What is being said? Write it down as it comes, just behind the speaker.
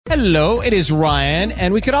Hello, it is Ryan,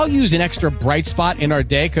 and we could all use an extra bright spot in our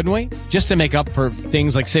day, couldn't we? Just to make up for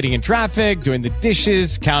things like sitting in traffic, doing the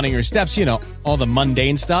dishes, counting your steps, all the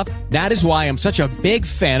mundane stuff. That is why I'm such a big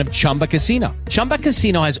fan of Chumba Casino. Chumba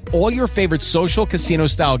Casino has all your favorite social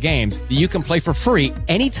casino-style games that you can play for free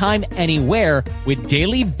anytime, anywhere with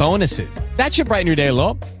daily bonuses. That should brighten your day a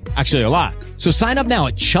little. Actually, a lot. So sign up now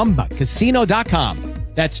at ChumbaCasino.com.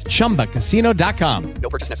 That's ChumbaCasino.com. No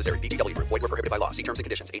purchase necessary. VGW Group. Void where prohibited by law. See terms and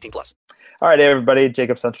conditions. 18+. All right, everybody.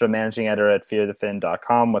 Jacob Sunstra, managing editor at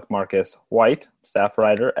fearthefin.com with Marcus White, staff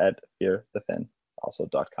writer at fearthefin, also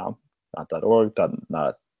 .com, not .org,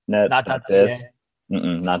 not .net, not .ca.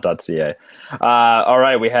 Not .ca. All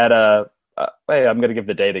right, we had hey, I'm going to give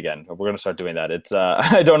the date again. We're going to start doing that. It's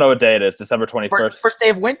I don't know what day it is. December 21st. First day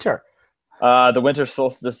of winter. The winter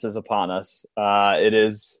solstice is upon us. It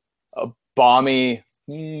is a balmy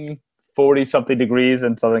 40-something degrees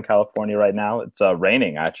in Southern California right now. It's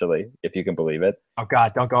raining, actually, if you can believe it. Oh,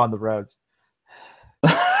 God, don't go on the roads.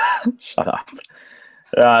 Shut up.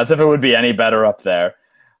 As if it would be any better up there.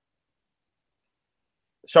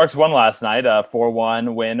 Sharks won last night, a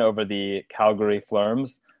 4-1 win over the Calgary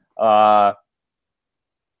Flames. That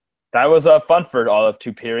was fun for all of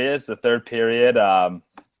two periods. The third period,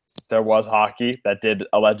 there was hockey that did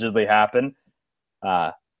allegedly happen.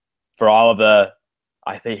 For all of the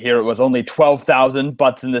I think here it was only 12,000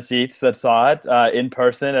 butts in the seats that saw it in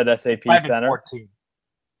person at SAP Center.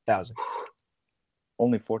 14,000.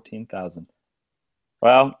 Only 14,000.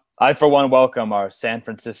 Well, I, for one, welcome our San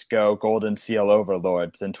Francisco Golden Seal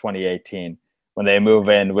overlords in 2018 when they move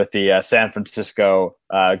in with the San Francisco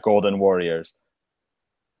Golden Warriors.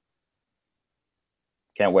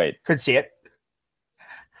 Can't wait. Could see it.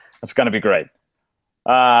 It's going to be great.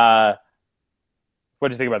 What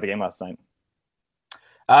did you think about the game last night?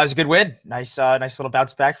 It was a good win. Nice little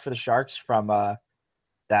bounce back for the Sharks from the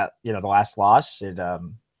last loss. It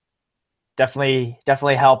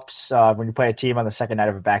definitely helps when you play a team on the second night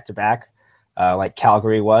of a back-to-back like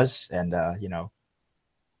Calgary was, and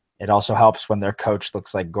it also helps when their coach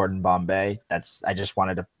looks like Gordon Bombay. I just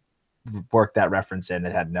wanted to work that reference in.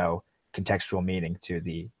 It had no contextual meaning to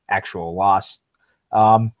the actual loss.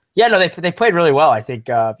 They played really well. I think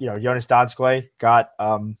Joonas Donskoi got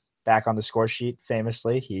back on the score sheet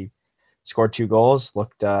famously. He scored 2 goals,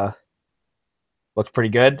 looked pretty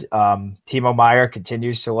good. Timo Meier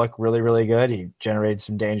continues to look really, really good. He generated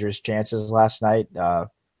some dangerous chances last night.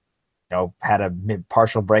 Had a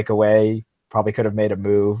partial breakaway, probably could have made a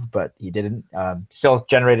move, but he didn't. Still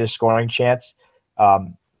generated a scoring chance.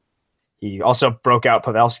 He also broke out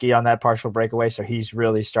Pavelski on that partial breakaway, so he's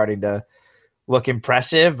really starting to look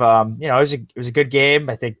impressive. It was a good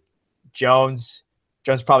game. I think Jones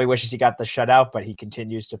probably wishes he got the shutout, but he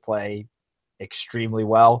continues to play extremely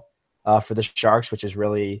well for the Sharks, which is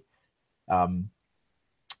really,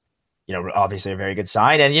 obviously a very good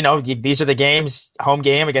sign. And, these are the games, home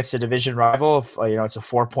game against a division rival. It's a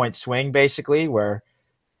 4-point swing basically where,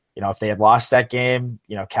 if they had lost that game,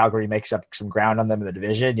 Calgary makes up some ground on them in the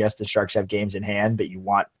division. Yes, the Sharks have games in hand, but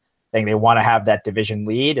they want to have that division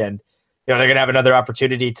lead. And, they're going to have another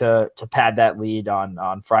opportunity to pad that lead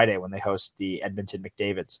on Friday when they host the Edmonton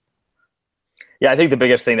McDavids. Yeah, I think the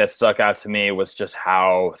biggest thing that stuck out to me was just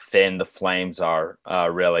how thin the Flames are,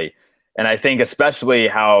 really. And I think especially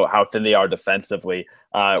how thin they are defensively.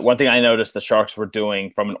 One thing I noticed the Sharks were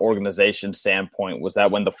doing from an organization standpoint was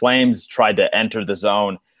that when the Flames tried to enter the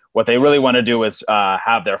zone, what they really want to do is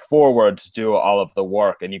have their forwards do all of the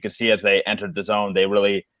work. And you can see as they entered the zone, they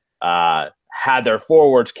really had their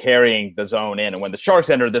forwards carrying the zone in. And when the Sharks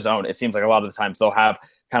enter the zone, it seems like a lot of the times they'll have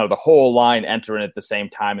kind of the whole line enter in at the same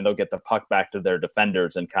time, and they'll get the puck back to their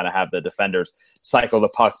defenders and kind of have the defenders cycle the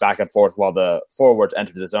puck back and forth while the forwards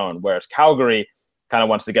enter the zone. Whereas Calgary kind of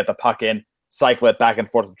wants to get the puck in, cycle it back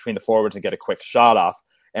and forth between the forwards and get a quick shot off.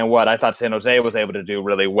 And what I thought San Jose was able to do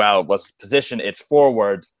really well was position its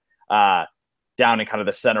forwards down in kind of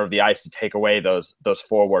the center of the ice to take away those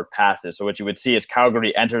forward passes. So what you would see is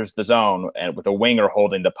Calgary enters the zone and with a winger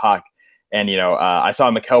holding the puck. And, I saw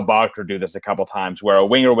Mikkel Bodker do this a couple times where a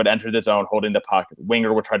winger would enter the zone holding the puck. The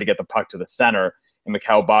winger would try to get the puck to the center, and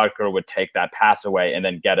Mikkel Bodker would take that pass away and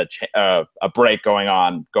then get a break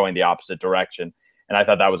going the opposite direction. And I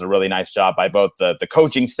thought that was a really nice job by both the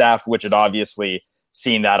coaching staff, which had obviously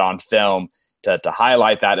seen that on film, to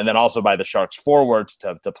highlight that, and then also by the Sharks forwards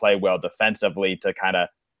to play well defensively to kind of,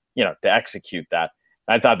 to execute that.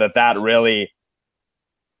 And I thought that really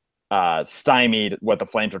stymied what the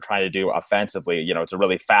Flames were trying to do offensively. It's a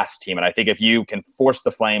really fast team, and I think if you can force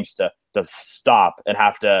the Flames to stop and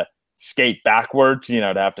have to skate backwards, to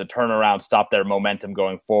have to turn around, stop their momentum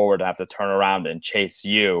going forward, to have to turn around and chase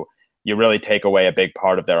you really take away a big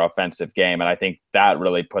part of their offensive game. And I think that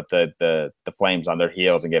really put the Flames on their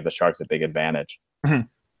heels and gave the Sharks a big advantage. Mm-hmm.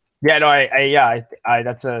 Yeah, no, I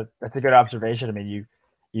that's a good observation. I mean,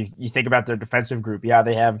 you think about their defensive group. Yeah,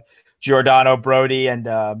 they have Giordano, Brody, and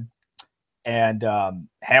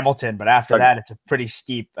Hamilton, but after that, it's a pretty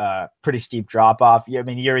steep drop off. I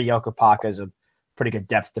mean, Yuri Jokipaka is a pretty good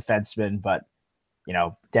depth defenseman, but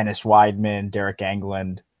Dennis Weidman, Derek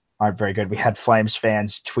Englund aren't very good. We had Flames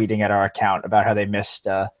fans tweeting at our account about how they missed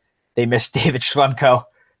David Schlemko.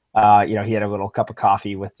 He had a little cup of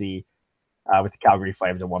coffee with the Calgary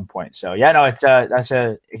Flames at one point. So yeah, no, that's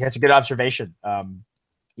a good observation.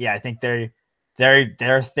 I think they're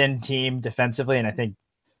a thin team defensively, and I think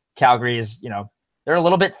Calgary is, they're a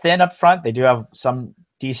little bit thin up front. They do have some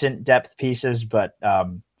decent depth pieces, but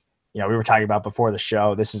we were talking about before the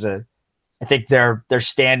show. I think their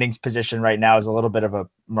standings position right now is a little bit of a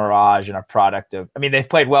mirage and a product of. I mean, they've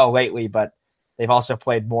played well lately, but they've also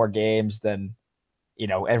played more games than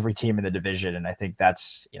every team in the division, and I think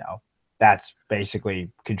that's basically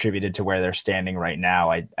contributed to where they're standing right now.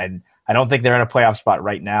 I don't think they're in a playoff spot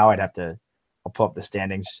right now. I'll pull up the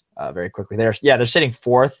standings very quickly. They're sitting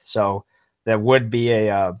fourth, so that would be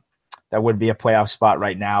a playoff spot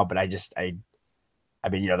right now. But I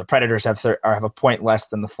mean, the Predators have a point less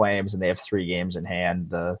than the Flames, and they have 3 games in hand.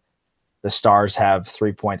 The Stars have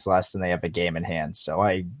 3 points less, and they have a game in hand. So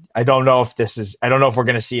I don't know if we're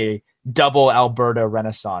going to see a double Alberta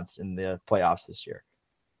renaissance in the playoffs this year.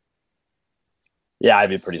 Yeah,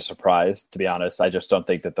 I'd be pretty surprised, to be honest. I just don't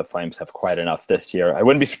think that the Flames have quite enough this year. I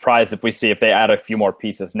wouldn't be surprised if they add a few more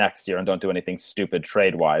pieces next year and don't do anything stupid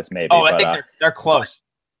trade-wise, maybe. Oh, I think they're close.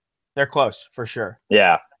 They're close, for sure.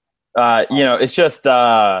 Yeah. It's just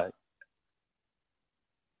the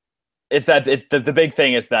big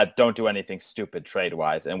thing is that don't do anything stupid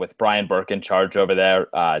trade-wise. And with Brian Burke in charge over there,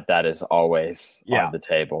 that is always on the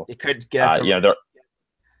table. It could get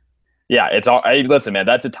it's all. Hey, listen, man,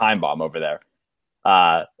 that's a time bomb over there.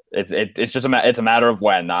 It's just it's a matter of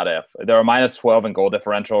when, not if. They're a -12 in goal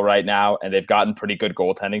differential right now, and they've gotten pretty good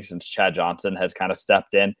goaltending since Chad Johnson has kind of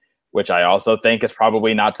stepped in, which I also think is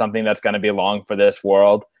probably not something that's going to be long for this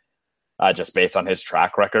world, just based on his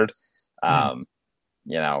track record. I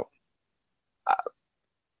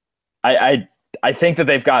think that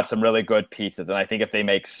they've got some really good pieces, and I think if they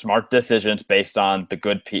make smart decisions based on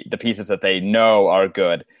the pieces that they know are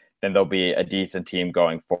good, then they'll be a decent team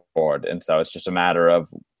going forward. And so it's just a matter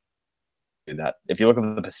of that. If you look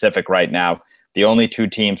at the Pacific right now, the only 2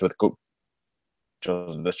 teams with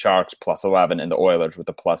the Sharks +11 and the Oilers with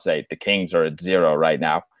the +8. The Kings are at 0 right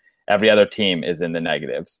now. Every other team is in the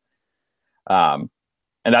negatives. And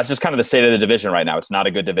that's just kind of the state of the division right now. It's not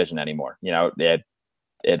a good division anymore. It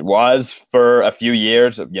was for a few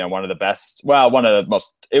years, one of the best. Well,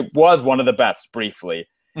 it was one of the best briefly.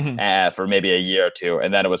 Mm-hmm. For maybe a year or 2,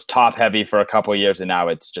 and then it was top heavy for a couple of years, and now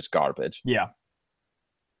it's just garbage. Yeah.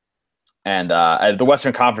 And the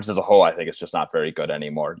Western Conference as a whole, I think it's just not very good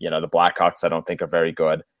anymore. The Blackhawks, I don't think are very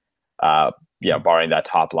good. Barring that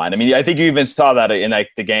top line. I mean, I think you even saw that in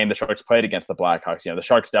the game the Sharks played against the Blackhawks. The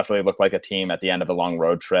Sharks definitely look like a team at the end of a long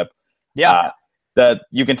road trip. Yeah. That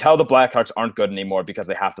you can tell the Blackhawks aren't good anymore because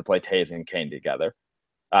they have to play Taves and Kane together.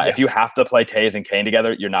 If you have to play Taves and Kane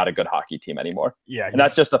together, you're not a good hockey team anymore. Yeah, and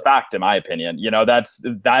that's just a fact, in my opinion.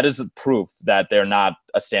 That is proof that they're not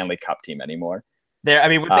a Stanley Cup team anymore. When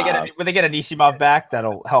they get Anisimov back,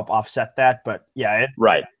 that'll help offset that. But yeah,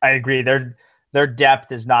 right. I agree. Their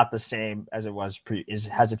depth is not the same as it was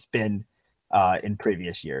as it's been in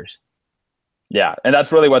previous years. Yeah, and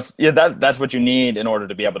that's really that's what you need in order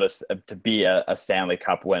to be able to be a Stanley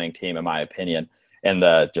Cup winning team, in my opinion, in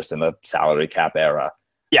the salary cap era.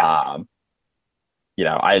 Yeah.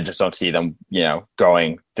 I just don't see them,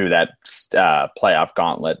 going through that playoff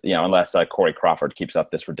gauntlet, unless Corey Crawford keeps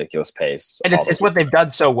up this ridiculous pace. And it's what they've done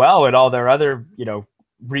so well in all their other,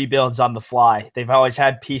 rebuilds on the fly. They've always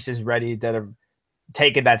had pieces ready that have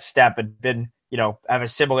taken that step and been, have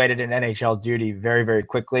assimilated in NHL duty very, very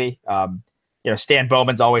quickly. Stan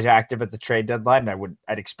Bowman's always active at the trade deadline.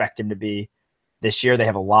 I'd expect him to be this year. They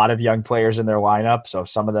have a lot of young players in their lineup, so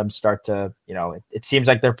some of them start to, it seems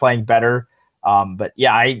like they're playing better. But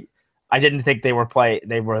yeah, I didn't think they were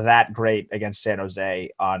that great against San Jose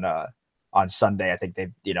on Sunday. I think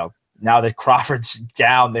now that Crawford's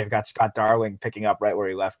down, they've got Scott Darling picking up right where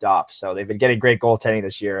he left off. So they've been getting great goaltending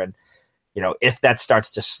this year, and if that starts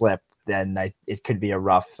to slip, then it could be a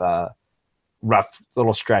rough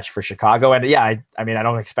little stretch for Chicago. And yeah, I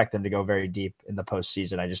don't expect them to go very deep in the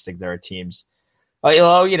postseason. I just think there are teams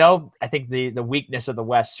Well, I think the weakness of the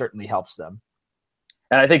West certainly helps them.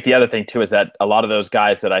 And I think the other thing too is that a lot of those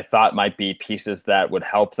guys that I thought might be pieces that would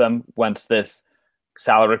help them once this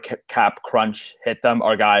salary cap crunch hit them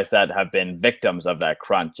are guys that have been victims of that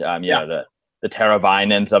crunch. The Tara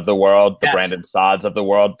Vinans of the world, the Brandon Sodds of the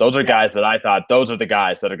world. Those are guys that I thought those are the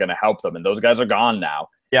guys that are going to help them, and those guys are gone now.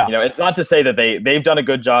 Yeah, it's not to say that they've done a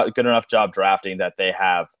good enough job drafting that they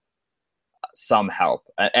have some help.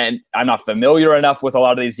 And I'm not familiar enough with a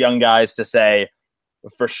lot of these young guys to say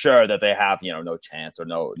for sure that they have no chance or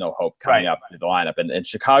no hope coming up to the lineup. And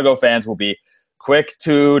Chicago fans will be quick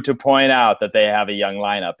to point out that they have a young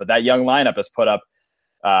lineup, but that young lineup has put up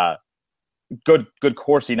good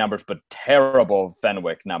Corsi numbers, but terrible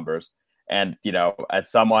Fenwick numbers. And as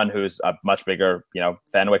someone who's a much bigger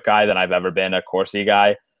Fenwick guy than I've ever been a Corsi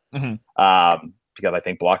guy, because I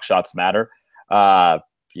think block shots matter. I'm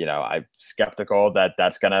skeptical that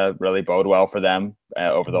that's going to really bode well for them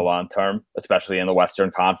over the long term, especially in the Western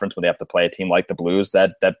Conference when they have to play a team like the Blues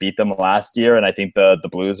that beat them last year. And I think the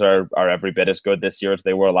Blues are every bit as good this year as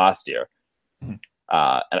they were last year. And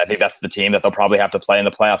I think that's the team that they'll probably have to play in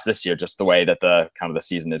the playoffs this year, just the way that the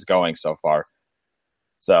season is going so far.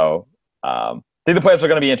 So I think the playoffs are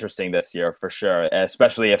going to be interesting this year for sure,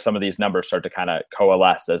 especially if some of these numbers start to kind of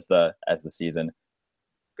coalesce as the season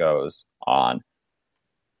goes on.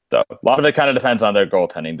 So a lot of it kind of depends on their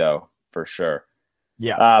goaltending, though, for sure.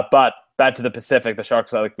 Yeah. But back to the Pacific, the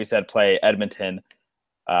Sharks, like we said, play Edmonton.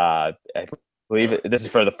 I believe this is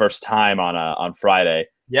for the first time on Friday.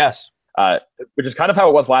 Yes. Which is kind of how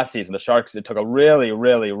it was last season. The Sharks, it took a really,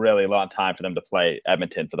 really, really long time for them to play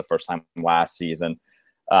Edmonton for the first time last season.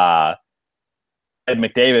 And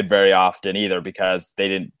McDavid very often either because they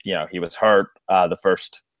didn't, he was hurt the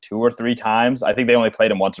first 2 or 3 times. I think they only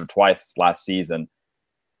played him once or twice last season.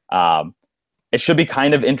 It should be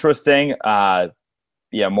kind of interesting,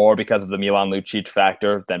 more because of the Milan Lucic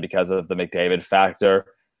factor than because of the McDavid factor.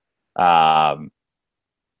 That's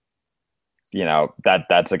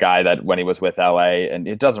a guy that when he was with LA, and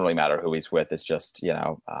it doesn't really matter who he's with, it's just,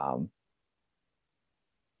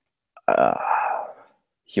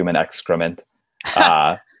 human excrement.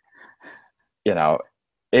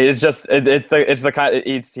 It's just, it's the kind,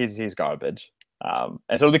 he's garbage. And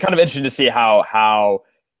so it'll be kind of interesting to see how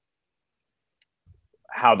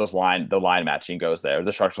the line matching goes there.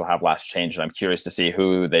 The Sharks will have last change, and I'm curious to see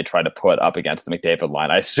who they try to put up against the McDavid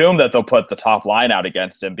line. I assume that they'll put the top line out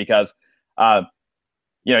against him because,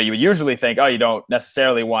 you would usually think, you don't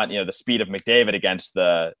necessarily want, the speed of McDavid against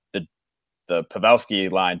the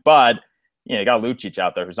Pavelski line, but you got Lucic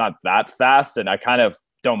out there who's not that fast, and I kind of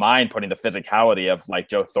don't mind putting the physicality of like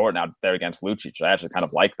Joe Thornton out there against Lucic. I actually kind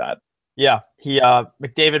of like that. Yeah,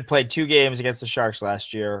 McDavid played 2 games against the Sharks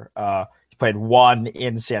last year. Played 1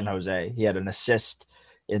 in San Jose. He had an assist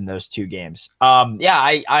in those 2 games. I'm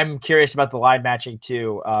curious about the line matching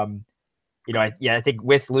too. I think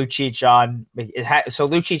with Lucic on, so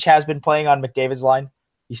Lucic has been playing on McDavid's line.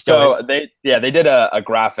 He still is. They did a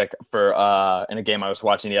graphic for in a game I was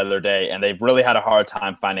watching the other day, and they've really had a hard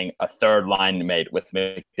time finding a third line mate with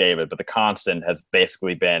McDavid. But the constant has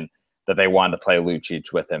basically been that they wanted to play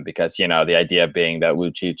Lucic with him because the idea being that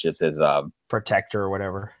Lucic is his protector or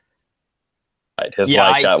whatever. Right. It's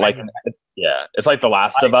like The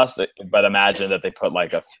Last of Us, but imagine that they put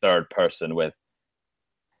like a third person with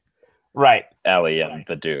Ellie and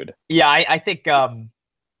the dude. Yeah, I think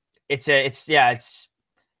it's going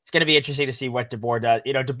to be interesting to see what DeBoer does.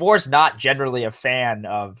 DeBoer's not generally a fan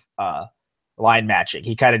of line matching.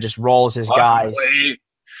 He kind of just rolls his guys.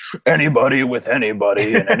 Anybody with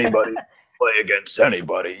anybody and anybody play against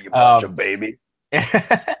anybody, you bunch of baby.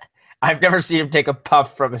 I've never seen him take a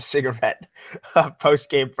puff from a cigarette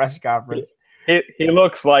post-game press conference. He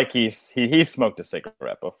looks like he's smoked a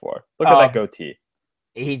cigarette before. Look at that goatee.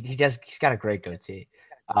 He does. He's got a great goatee.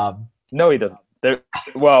 No, he doesn't.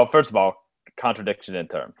 Well, first of all, contradiction in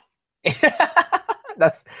term.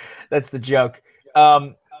 That's the joke. It's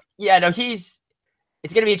going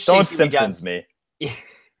to be interesting. Don't Simpsons me.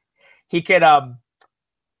 He could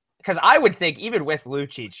because I would think even with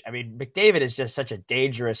Lucic, I mean, McDavid is just such a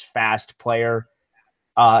dangerous, fast player.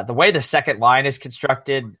 The way the second line is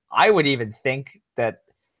constructed, I would even think that.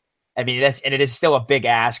 I mean, it is still a big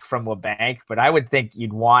ask from LeBanc, but I would think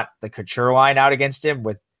you'd want the Couture line out against him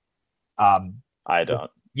with. I don't.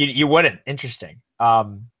 You wouldn't. Interesting.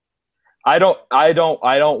 I don't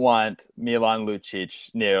want Milan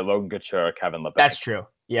Lucic near Logan Couture or Kevin LeBanc. That's true.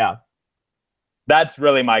 Yeah. That's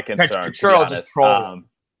really my concern. Couture will just troll.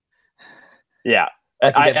 Yeah.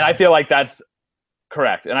 I feel like that's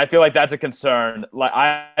correct. And I feel like that's a concern. Like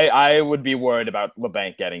I would be worried about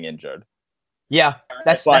LeBanc getting injured. Yeah,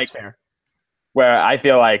 that's fair. Where I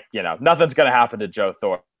feel like, nothing's going to happen to Joe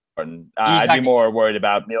Thornton. I'd be more worried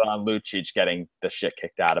about Milan Lucic getting the shit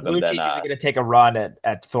kicked out of him. Lucic isn't going to take a run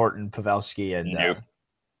at Thornton, Pavelski, and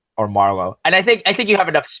or Marlowe. And I think you have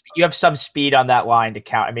enough. You have some speed on that line to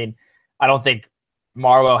count. I mean, I don't think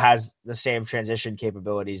Marlowe has the same transition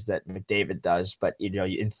capabilities that McDavid does, but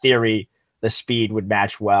in theory, the speed would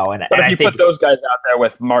match well. But if you put those guys out there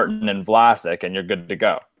with Martin and Vlasic, and you're good to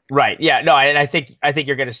go. Right. Yeah. No. And I think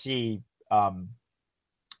you're going to see.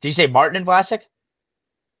 Did you say Martin and Vlasic?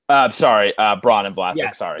 Sorry, Braun and Vlasic.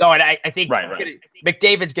 Yeah. Sorry. No, and I think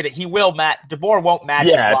McDavid's gonna. He will match. DeBoer won't match.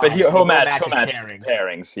 Yeah, but he'll match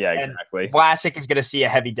pairings. Yeah, exactly. And Vlasic is going to see a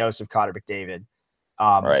heavy dose of Connor McDavid.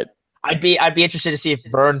 Right. I'd be interested to see if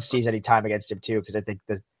Burns sees any time against him too, because I think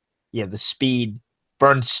the speed.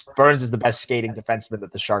 Burns is the best skating defenseman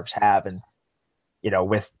that the Sharks have, and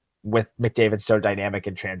with McDavid so dynamic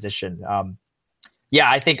in transition.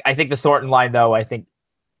 I think the Thornton line, though, I think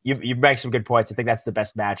you make some good points. I think that's the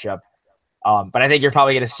best matchup. But I think you're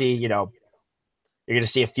probably going to see, you're going to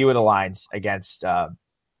see a few of the lines against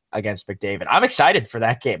McDavid. I'm excited for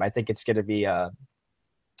that game. I think it's going to be,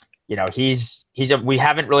 we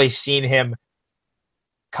haven't really seen him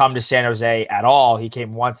come to San Jose at all. He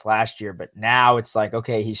came once last year, but now it's like,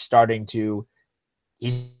 okay, he's starting to.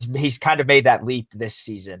 He's kind of made that leap this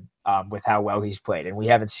season with how well he's played, and we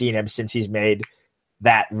haven't seen him since he's made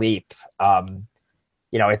that leap.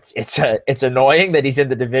 It's annoying that he's in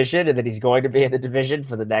the division and that he's going to be in the division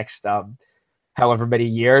for the next however many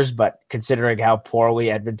years. But considering how poorly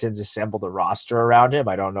Edmonton's assembled a roster around him,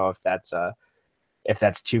 I don't know if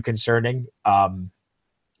that's too concerning.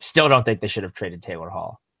 Still don't think they should have traded Taylor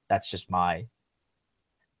Hall. That's just my.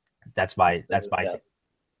 That's my.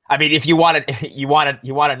 I mean, if you want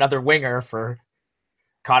another winger for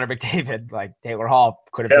Connor McDavid, like Taylor Hall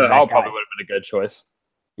could have been. Taylor Hall probably would have been a good choice.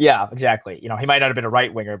 Yeah, exactly. He might not have been a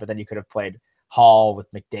right winger, but then you could have played Hall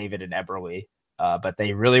with McDavid and Eberle. But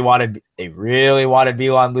they really wanted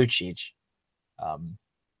Milan Lucic,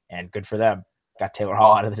 and good for them. Got Taylor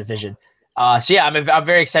Hall out of the division. I'm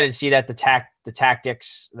very excited to see that the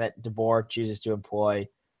tactics that DeBoer chooses to employ.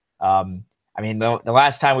 The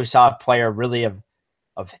last time we saw a player really of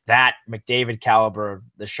that McDavid caliber,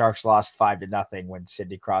 the Sharks lost 5-0 when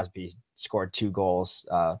Sidney Crosby scored 2 goals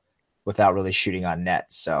without really shooting on net.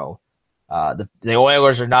 So the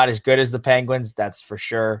Oilers are not as good as the Penguins, that's for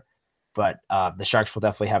sure. But the Sharks will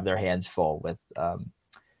definitely have their hands full with the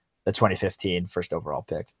 2015 first overall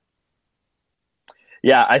pick.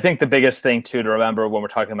 Yeah, I think the biggest thing, too, to remember when we're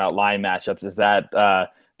talking about line matchups is that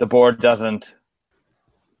the board doesn't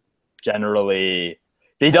generally –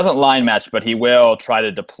 he doesn't line match, but he will try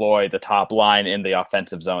to deploy the top line in the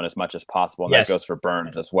offensive zone as much as possible, and that goes for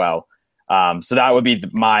Burns as well. So that would be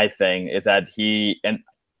my thing, is that and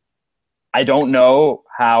I don't know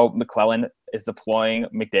how McClellan is deploying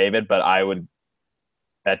McDavid, but I would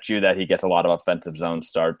bet you that he gets a lot of offensive zone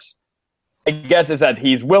starts. I guess is that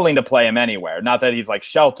he's willing to play him anywhere. Not that he's like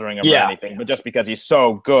sheltering him or anything, but just because he's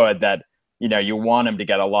so good that, you want him to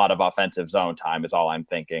get a lot of offensive zone time is all I'm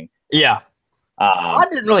thinking. Yeah. I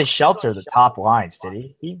didn't really shelter the top lines, did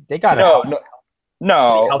he? They got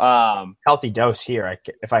healthy dose here,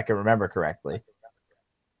 if I can remember correctly.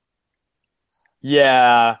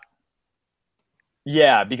 Yeah.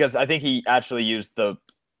 Yeah, because I think he actually used the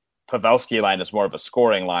Pavelski line as more of a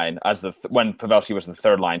scoring line as when Pavelski was the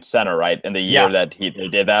third line center, right? In the year that they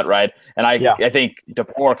did that, right? And I think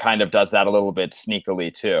DeBoer kind of does that a little bit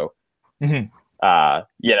sneakily too. Mm-hmm.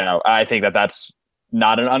 I think that's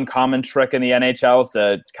not an uncommon trick in the NHL, is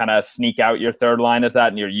to kind of sneak out your third line as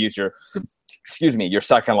that, and use your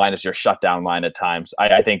second line as your shutdown line at times.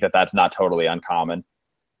 I think that's not totally uncommon.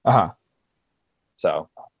 So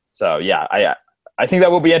yeah, I think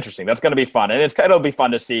that will be interesting. That's going to be fun, and it'll be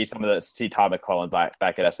fun to see Todd McClellan back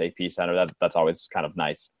at SAP Center. That's always kind of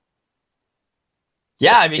nice.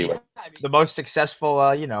 Yeah, the most successful,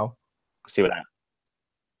 see what happens.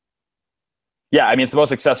 Yeah, it's the most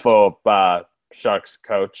successful Sharks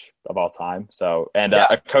coach of all time. So, and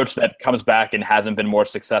a coach that comes back and hasn't been more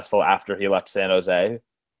successful after he left San Jose.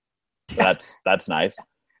 So that's nice.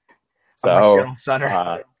 So,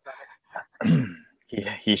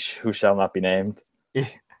 he who shall not be named.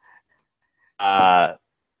 Yep,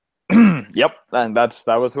 and that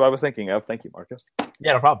was who I was thinking of. Thank you, Marcus.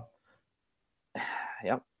 Yeah, no problem.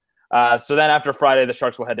 Yep. So then after Friday, the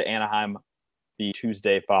Sharks will head to Anaheim the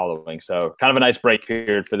Tuesday following. So kind of a nice break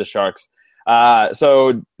period for the Sharks.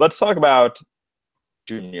 So let's talk about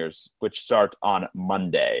juniors, which start on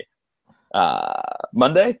Monday.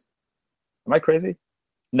 Monday? Am I crazy?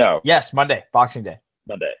 No. Yes, Monday, Boxing Day.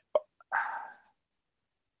 Monday.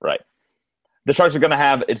 Right. The Sharks are going to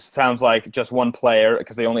have, it sounds like, just one player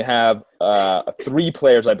because they only have 3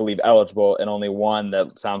 players, I believe, eligible, and only one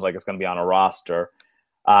that sounds like it's going to be on a roster.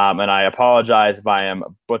 And I apologize if I am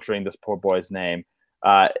butchering this poor boy's name.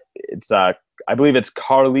 I believe it's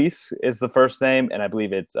Carlis is the first name, and I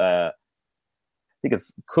believe it's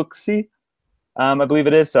it's Cooksey. I believe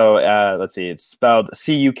it is. So let's see. It's spelled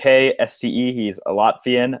Cukste. He's a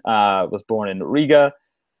Latvian. Was born in Riga.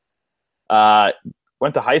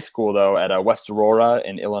 Went to high school, though, at West Aurora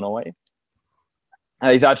in Illinois.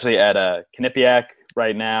 He's actually at Quinnipiac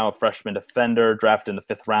right now, a freshman defender, drafted in the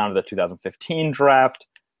 5th round of the 2015 draft.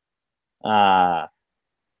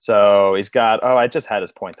 So he's got – I just had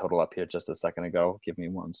his point total up here just a second ago. Give me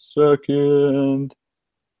 1 second.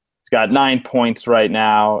 He's got 9 points right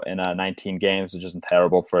now in 19 games, which isn't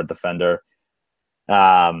terrible for a defender.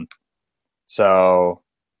 So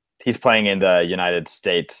he's playing in the United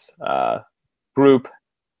States group.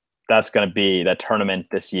 That's going to be that tournament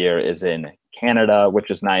this year is in Canada, which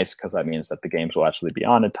is nice because that means that the games will actually be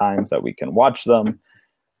on at times that we can watch them.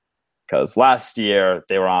 Because last year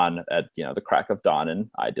they were on at the crack of dawn, and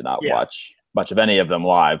I did not watch much of any of them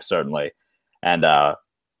live, certainly. And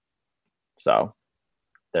so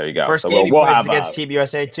there you go. First game he plays against Team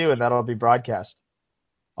USA too, and that'll be broadcast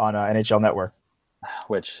on NHL Network,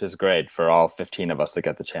 which is great for all 15 of us to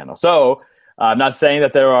get the channel. So I'm not saying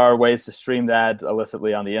that there are ways to stream that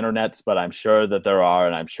illicitly on the internet, but I'm sure that there are,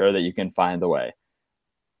 and I'm sure that you can find the way.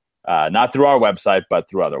 Not through our website, but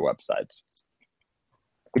through other websites.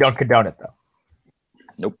 We don't condone it, though.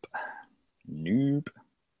 Nope.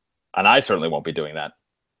 And I certainly won't be doing that.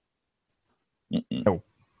 No.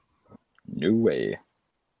 No way.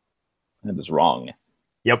 That is wrong.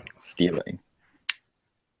 Yep. Stealing.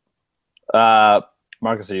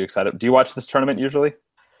 Marcus, are you excited? Do you watch this tournament usually?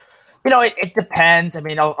 It depends. I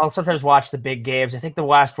mean, I'll sometimes watch the big games. I think the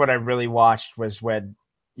last one I really watched was when,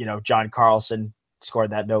 John Carlson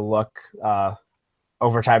scored that no-look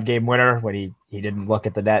overtime game winner when he didn't look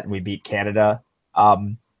at the net and we beat Canada.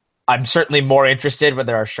 I'm certainly more interested when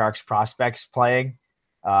there are Sharks prospects playing.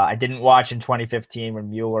 I didn't watch in 2015 when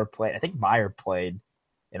Mueller played. I think Meyer played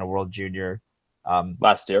in a World Junior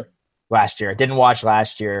last year. I didn't watch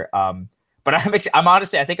last year. But I'm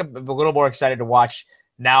honestly, I think I'm a little more excited to watch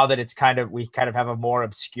now that we kind of have a more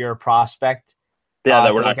obscure prospect.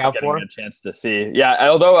 That we're not getting a chance to see. Yeah,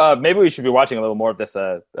 although maybe we should be watching a little more of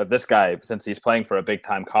this guy since he's playing for a big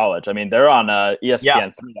time college. I mean, they're on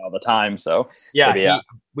ESPN 3 all the time, so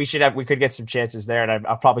we could get some chances there, and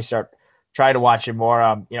I'll probably try to watch him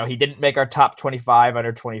more. He didn't make our top 25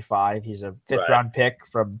 under 25. He's a 5th round pick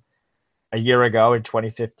from a year ago in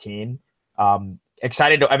 2015.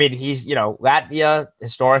 Excited to. I mean, he's Latvia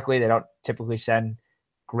historically they don't typically send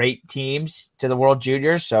great teams to the World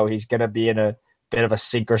Juniors, so he's going to be in a bit of a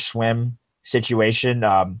sink or swim situation.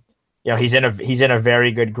 He's in a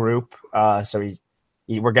very good group. So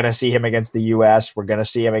we're going to see him against the U.S. We're going to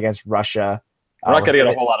see him against Russia. We're not going to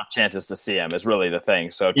get a whole lot of chances to see him is really the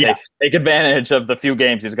thing. So take advantage of the few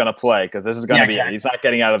games he's going to play because this is going to be he's not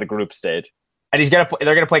getting out of the group stage. And they're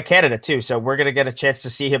going to play Canada too. So we're going to get a chance to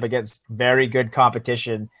see him against very good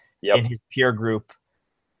competition in his peer group.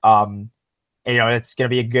 It's going to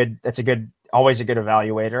be always a good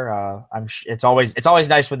evaluator. It's always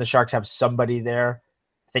nice when the Sharks have somebody there.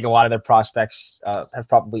 I think a lot of their prospects have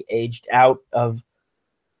probably aged out of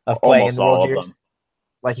playing in the World Juniors.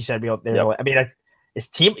 Like you said, I mean, is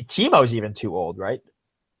Timo's even too old, right?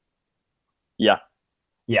 Yeah.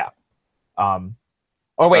 Yeah.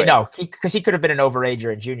 No, because he could have been an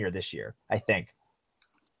overager in junior this year, I think.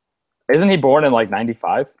 Isn't he born in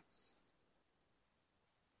 95?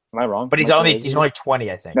 Am I wrong? But he's only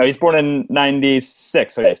 20, I think. No, he's born in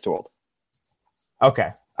 96. So he's too old.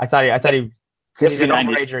 Okay, I thought he because he's an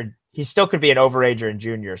overager. He still could be an overager in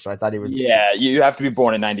junior, so I thought he would. Yeah, you have to be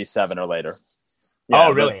born in 97 or later. Yeah,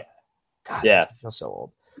 oh, really? God, yeah, I feel so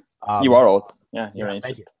old. You are old. Yeah, you're ancient.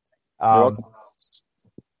 Thank you.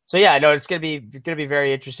 So yeah, no, it's gonna be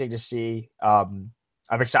very interesting to see. I'm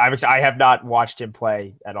excited. I have not watched him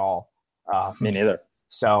play at all. Me neither.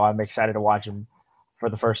 So I'm excited to watch him for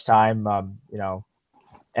the first time. And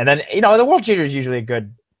then the World Junior is usually a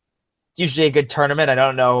good tournament. I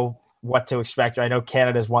don't know what to expect. I know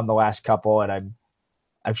Canada's won the last couple, and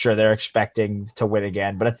I'm sure they're expecting to win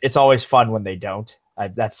again. But it's always fun when they don't.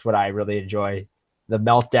 That's what I really enjoy. The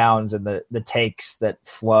meltdowns and the takes that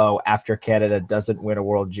flow after Canada doesn't win a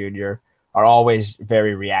World Junior are always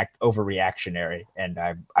very overreactionary, and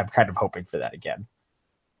I'm kind of hoping for that again.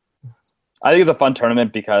 I think it's a fun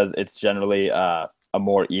tournament because it's generally a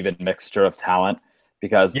more even mixture of talent.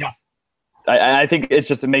 Because I think it's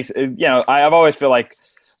just it makes I've always feel like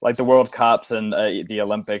like the World Cups and the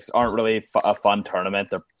Olympics aren't really a fun tournament.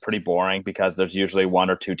 They're pretty boring because there's usually one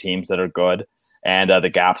or two teams that are good, and the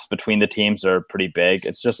gaps between the teams are pretty big.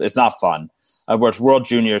 It's not fun. Whereas World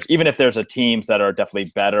Juniors, even if there's teams that are definitely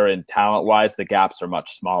better in talent-wise, the gaps are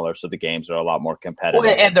much smaller, so the games are a lot more competitive.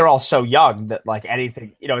 Well, and they're all so young that like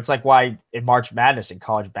anything, it's like why in March Madness in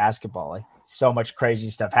college basketball, like so much crazy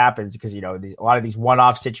stuff happens because a lot of these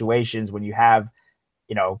one-off situations when you have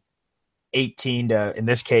 18 to, in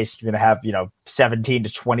this case, you're going to have 17 to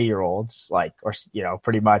 20-year-olds, like, or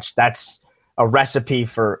pretty much that's a recipe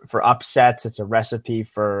for upsets. It's a recipe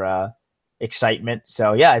for excitement.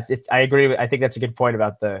 So yeah, I agree. I think that's a good point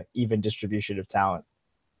about the even distribution of talent.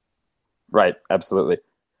 Right. Absolutely.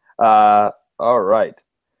 All right.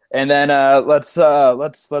 And then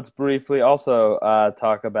let's briefly also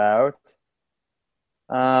talk about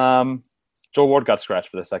Joel Ward got scratched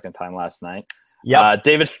for the second time last night. Yeah.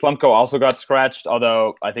 David Schlemko also got scratched,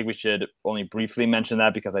 although I think we should only briefly mention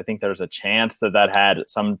that because I think there's a chance that had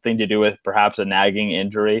something to do with perhaps a nagging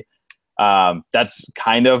injury. That's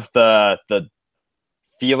kind of the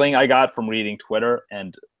feeling I got from reading Twitter,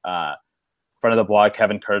 and friend of the blog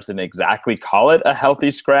Kevin Kurtz didn't exactly call it a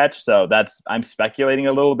healthy scratch, so I'm speculating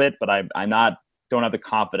a little bit, but I'm not don't have the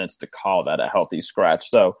confidence to call that a healthy scratch.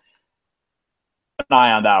 So an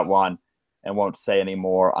eye on that one, and won't say any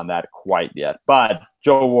more on that quite yet. But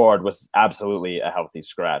Joe Ward was absolutely a healthy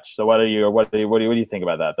scratch. So what do you think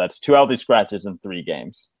about that? That's 2 healthy scratches in 3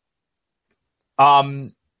 games.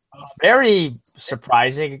 Very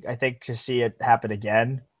surprising, I think, to see it happen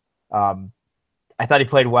again. I thought he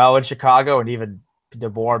played well in Chicago, and even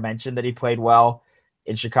DeBoer mentioned that he played well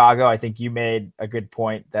in Chicago. I think you made a good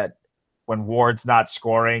point that when Ward's not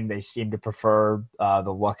scoring, they seem to prefer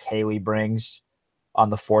the look Haley brings on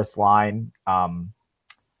the fourth line.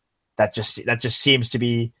 That just seems to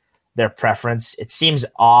be their preference. It seems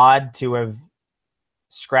odd to have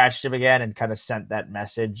scratched him again and kind of sent that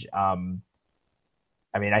message. I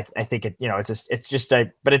think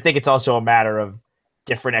but I think it's also a matter of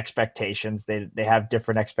different expectations. They have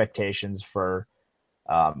different expectations for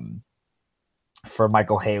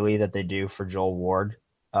Michael Haley that they do for Joel Ward.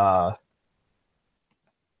 That's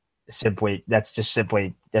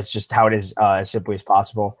just how it is, as simply as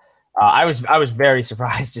possible. I was very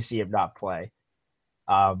surprised to see him not play,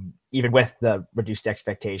 even with the reduced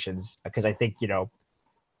expectations, because I think,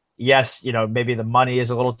 yes, maybe the money is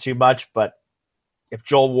a little too much, but if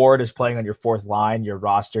Joel Ward is playing on your fourth line, your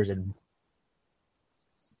roster's in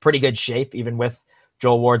pretty good shape. Even with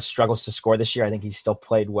Joel Ward's struggles to score this year, I think he's still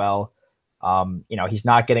played well. He's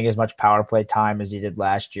not getting as much power play time as he did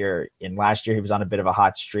last year. Last year, he was on a bit of a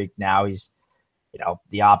hot streak. Now he's,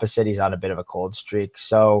 the opposite. He's on a bit of a cold streak.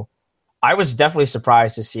 So I was definitely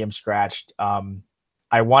surprised to see him scratched. I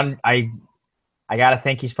got to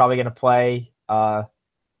think he's probably going to play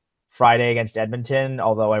Friday against Edmonton,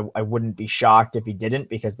 although I wouldn't be shocked if he didn't,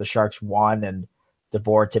 because the Sharks won and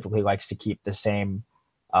DeBoer typically likes to keep the same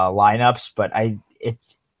lineups. But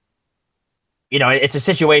it's a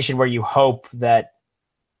situation where you hope that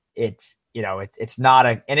it's not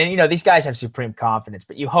these guys have supreme confidence,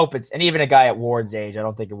 but you hope and even a guy at Ward's age, I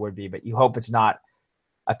don't think it would be, but you hope it's not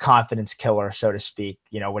a confidence killer, so to speak,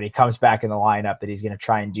 when he comes back in the lineup, that he's going to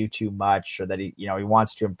try and do too much, or that he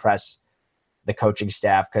wants to impress the coaching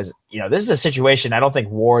staff. Cause this is a situation I don't think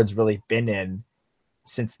Ward's really been in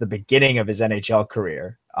since the beginning of his NHL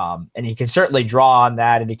career. And he can certainly draw on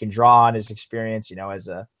that, and he can draw on his experience, as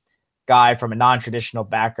a guy from a non-traditional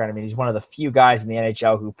background. I mean, he's one of the few guys in the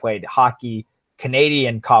NHL who played hockey,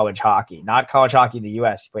 Canadian college hockey, not college hockey in the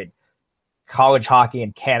US. He played college hockey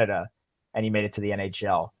in Canada, and he made it to the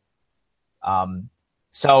NHL.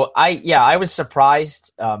 So I was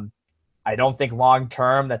surprised. I don't think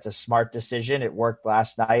long-term that's a smart decision. It worked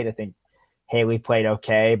last night. I think Haley played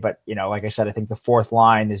okay, but like I said, I think the fourth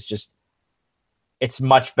line is it's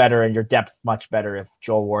much better, and your depth much better if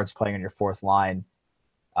Joel Ward's playing on your fourth line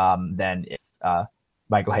than if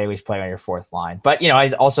Michael Haley's playing on your fourth line. But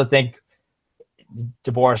I also think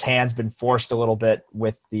DeBoer's hand's been forced a little bit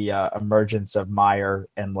with the emergence of Meyer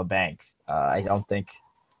and LeBanc. I don't think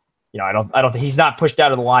he's not pushed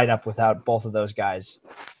out of the lineup without both of those guys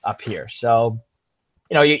up here. So,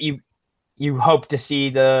 you hope to see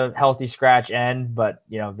the healthy scratch end, but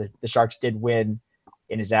the Sharks did win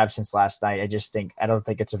in his absence last night. I don't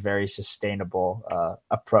think it's a very sustainable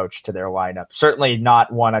approach to their lineup. Certainly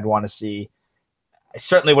not one I'd want to see. I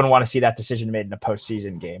certainly wouldn't want to see that decision made in a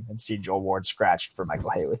postseason game and see Joel Ward scratched for Michael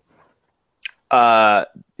Haley.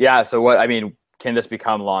 Yeah. So can this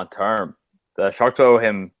become long term? The Sharks owe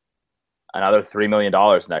him another $3 million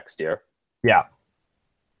next year. Yeah.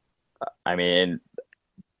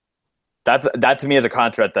 that to me is a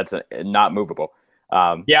contract that's not movable.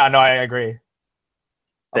 Yeah, no, I agree.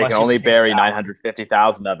 They Unless can you only take bury it out.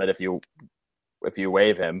 950,000 of it if you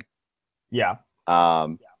waive him. Yeah.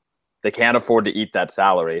 They can't afford to eat that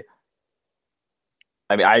salary.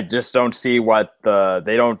 I mean, I just don't see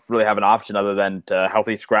they don't really have an option other than to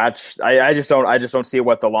healthy scratch. I just don't see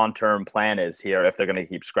what the long-term plan is here if they're going to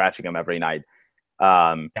keep scratching him every night.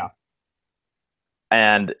 Yeah.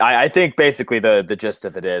 And I think basically the gist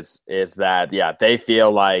of it is that, yeah, they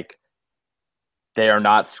feel like they are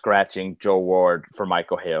not scratching Joe Ward for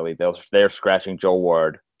Michael Haley. They're scratching Joe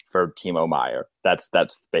Ward for Timo Meier. That's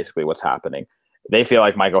basically what's happening. They feel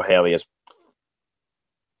like Michael Haley is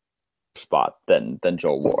spot than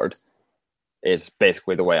Joe Ward is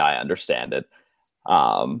basically the way I understand it.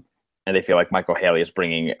 And they feel like Michael Haley is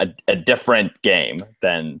bringing a different game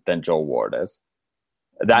than Joe Ward is.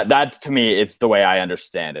 That to me is the way I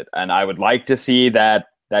understand it. And I would like to see that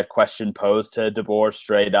question posed to DeBoer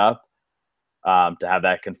straight up, to have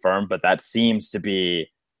that confirmed, but that seems to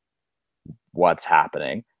be what's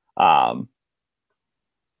happening. I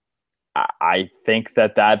think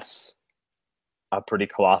that's a pretty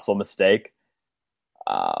colossal mistake.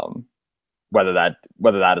 Whether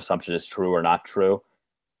that assumption is true or not true.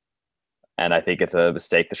 And I think it's a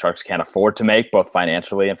mistake the Sharks can't afford to make, both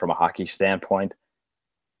financially and from a hockey standpoint.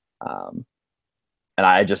 And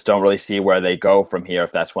I just don't really see where they go from here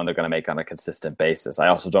if that's one they're going to make on a consistent basis. I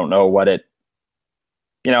also don't know what it,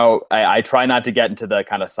 I try not to get into the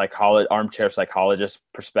kind of armchair psychologist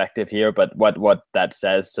perspective here, but what that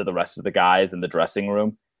says to the rest of the guys in the dressing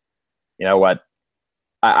room. You know what?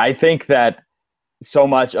 I think that so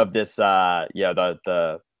much of this,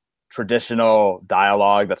 the traditional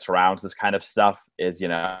dialogue that surrounds this kind of stuff is,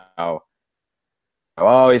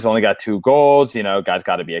 oh, he's only got 2 goals. Guys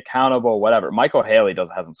got to be accountable. Whatever. Michael Haley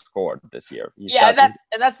hasn't scored this year.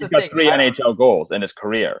 That's the thing. 3 NHL goals in his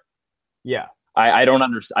career. Yeah, I don't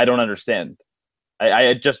understand.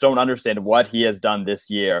 I just don't understand what he has done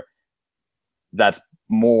this year. That's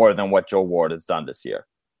more than what Joe Ward has done this year.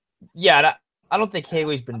 Yeah, I don't think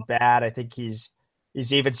Haley's been bad. I think he's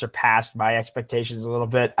even surpassed my expectations a little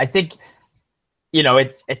bit. I think,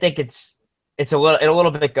 it's a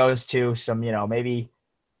little bit goes to some, maybe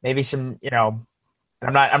some,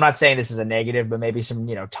 I'm not saying this is a negative, but maybe some,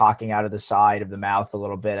 talking out of the side of the mouth a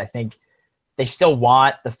little bit. I think they still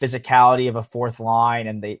want the physicality of a fourth line,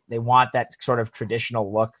 and they want that sort of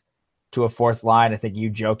traditional look to a fourth line. I think you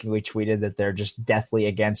jokingly tweeted that they're just deathly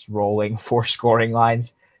against rolling 4 scoring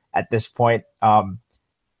lines at this point. And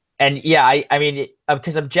yeah, I mean,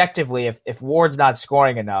 because objectively, if Ward's not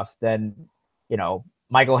scoring enough, then,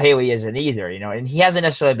 Michael Haley isn't either, and he hasn't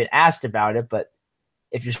necessarily been asked about it, but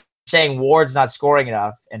if you're saying Ward's not scoring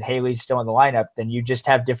enough and Haley's still in the lineup, then you just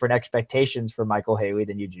have different expectations for Michael Haley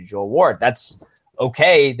than you do Joel Ward. That's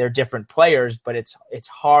okay. They're different players, but it's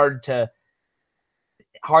hard to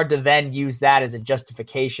then use that as a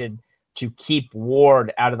justification to keep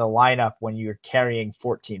Ward out of the lineup when you're carrying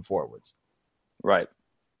 14 forwards. Right.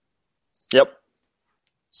 Yep.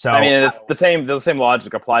 So I mean, it's the same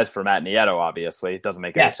logic applies for Matt Nieto. Obviously, it doesn't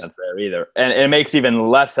make any sense there either, and it makes even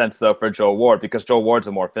less sense though for Joe Ward, because Joe Ward's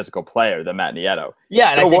a more physical player than Matt Nieto.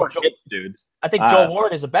 Yeah, and I think Joe Uh,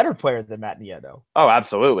 Ward is a better player than Matt Nieto. Oh,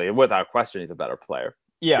 absolutely, without question, he's a better player.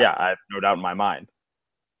 Yeah, I have no doubt in my mind.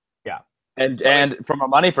 Yeah, and from a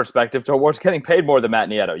money perspective, Joe Ward's getting paid more than Matt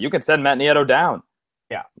Nieto. You can send Matt Nieto down,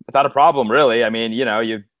 without a problem, really. I mean,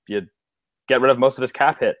 you get rid of most of his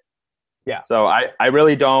cap hit. Yeah. So I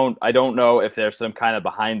really don't know if there's some kind of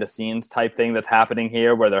behind the scenes type thing that's happening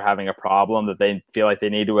here where they're having a problem that they feel like they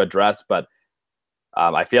need to address. But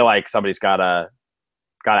I feel like somebody's gotta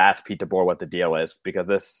ask Pete DeBoer what the deal is, because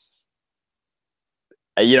this,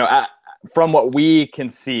 from what we can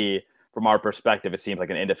see from our perspective, it seems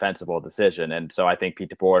like an indefensible decision. And so I think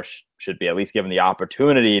Pete DeBoer should be at least given the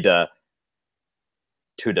opportunity to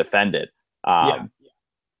defend it.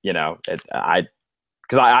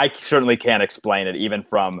 Because I certainly can't explain it, even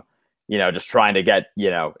from, just trying to get,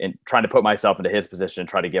 trying to put myself into his position and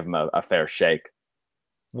try to give him a fair shake.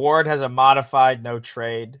 Ward has a modified no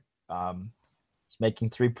trade. He's making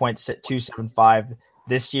 $3.275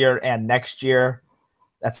 this year and next year.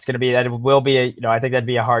 I think that'd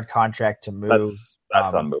be a hard contract to move.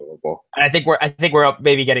 That's unmovable. And I think we're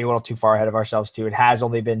maybe getting a little too far ahead of ourselves too. It has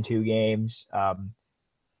only been 2 games.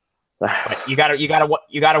 But you got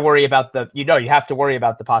to worry about you have to worry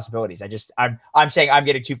about the possibilities. I'm saying I'm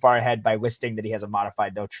getting too far ahead by listing that he has a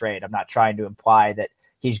modified no trade. I'm not trying to imply that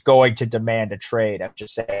he's going to demand a trade. I'm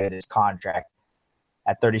just saying that his contract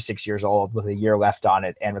at 36 years old with a year left on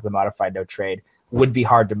it and with a modified no trade would be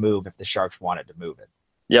hard to move if the Sharks wanted to move it.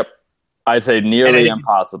 Yep. I'd say nearly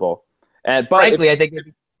impossible. And but frankly, I think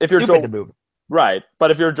if you're Joe, to move. Right,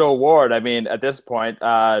 but if you're Joe Ward, I mean, at this point,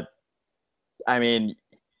 I mean,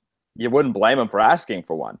 you wouldn't blame him for asking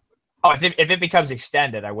for one. Oh, if it becomes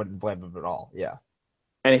extended, I wouldn't blame him at all. Yeah.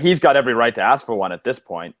 And he's got every right to ask for one at this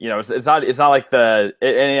point. You know, it's not like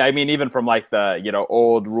and I mean, even from like the, you know,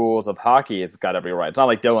 old rules of hockey, it's got every right. It's not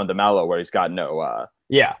like Dylan DeMello where he's got no,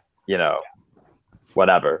 you know,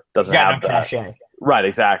 whatever. Doesn't have no that. cachet. Right,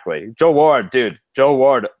 exactly. Joe Ward, you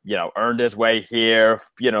know, earned his way here.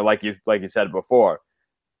 You know, like you said before,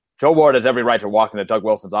 Joe Ward has every right to walk into Doug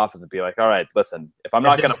Wilson's office and be like, all right, listen, if I'm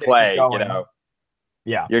not going to play, you know,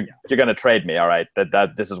 you're going to trade me. All right,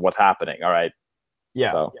 that this is what's happening. All right.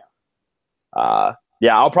 Yeah. So,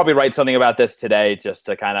 I'll probably write something about this today just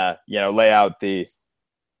to kind of, you know, lay out the,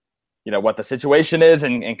 you know, what the situation is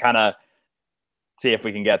and kind of see if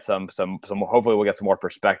we can get some, hopefully we'll get some more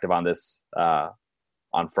perspective on this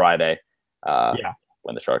on Friday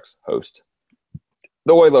when the Sharks host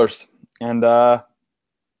the Oilers. And all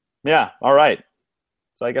right.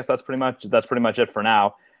 So I guess that's pretty much it for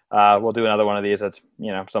now. We'll do another one of these at,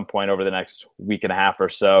 you know, some point over the next week and a half or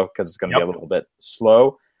so because it's going to be a little bit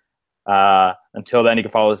slow. Until then, you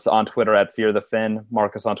can follow us on Twitter at Fear the Fin,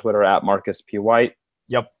 Marcus on Twitter at Marcus P. White.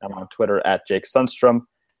 Yep. I'm on Twitter at Jake Sundstrom.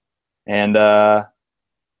 And I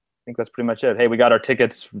think that's pretty much it. Hey, we got our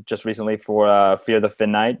tickets just recently for Fear the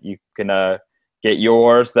Fin night. You can get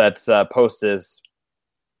yours. That post is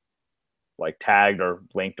like tagged or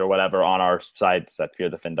linked or whatever on our sites at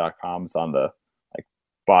fearthefin.com. It's on the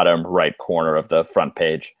bottom right corner of the front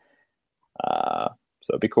page. So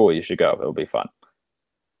it'd be cool. You should go. It'll be fun.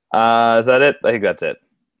 Is that it? I think that's it.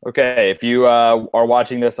 Okay. If you are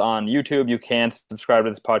watching this on YouTube, you can subscribe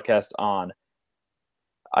to this podcast on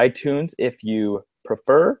iTunes if you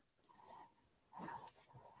prefer.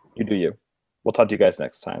 You do you. We'll talk to you guys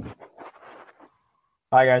next time.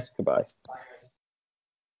 Bye, guys. Goodbye.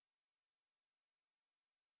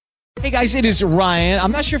 Hey guys, it is Ryan.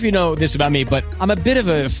 I'm not sure if you know this about me, but I'm a bit of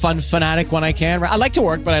a fun fanatic when I can. I like to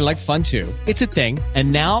work, but I like fun too. It's a thing.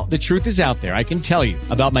 And now the truth is out there. I can tell you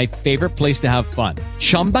about my favorite place to have fun.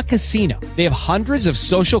 Chumba Casino. They have hundreds of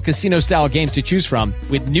social casino style games to choose from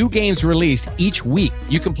with new games released each week.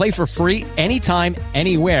 You can play for free anytime,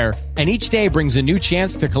 anywhere. And each day brings a new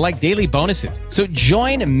chance to collect daily bonuses. So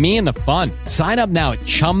join me in the fun. Sign up now at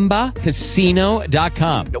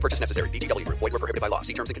ChumbaCasino.com. No purchase necessary. VGW Group. Void where prohibited by law.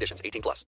 See terms and conditions. 18+.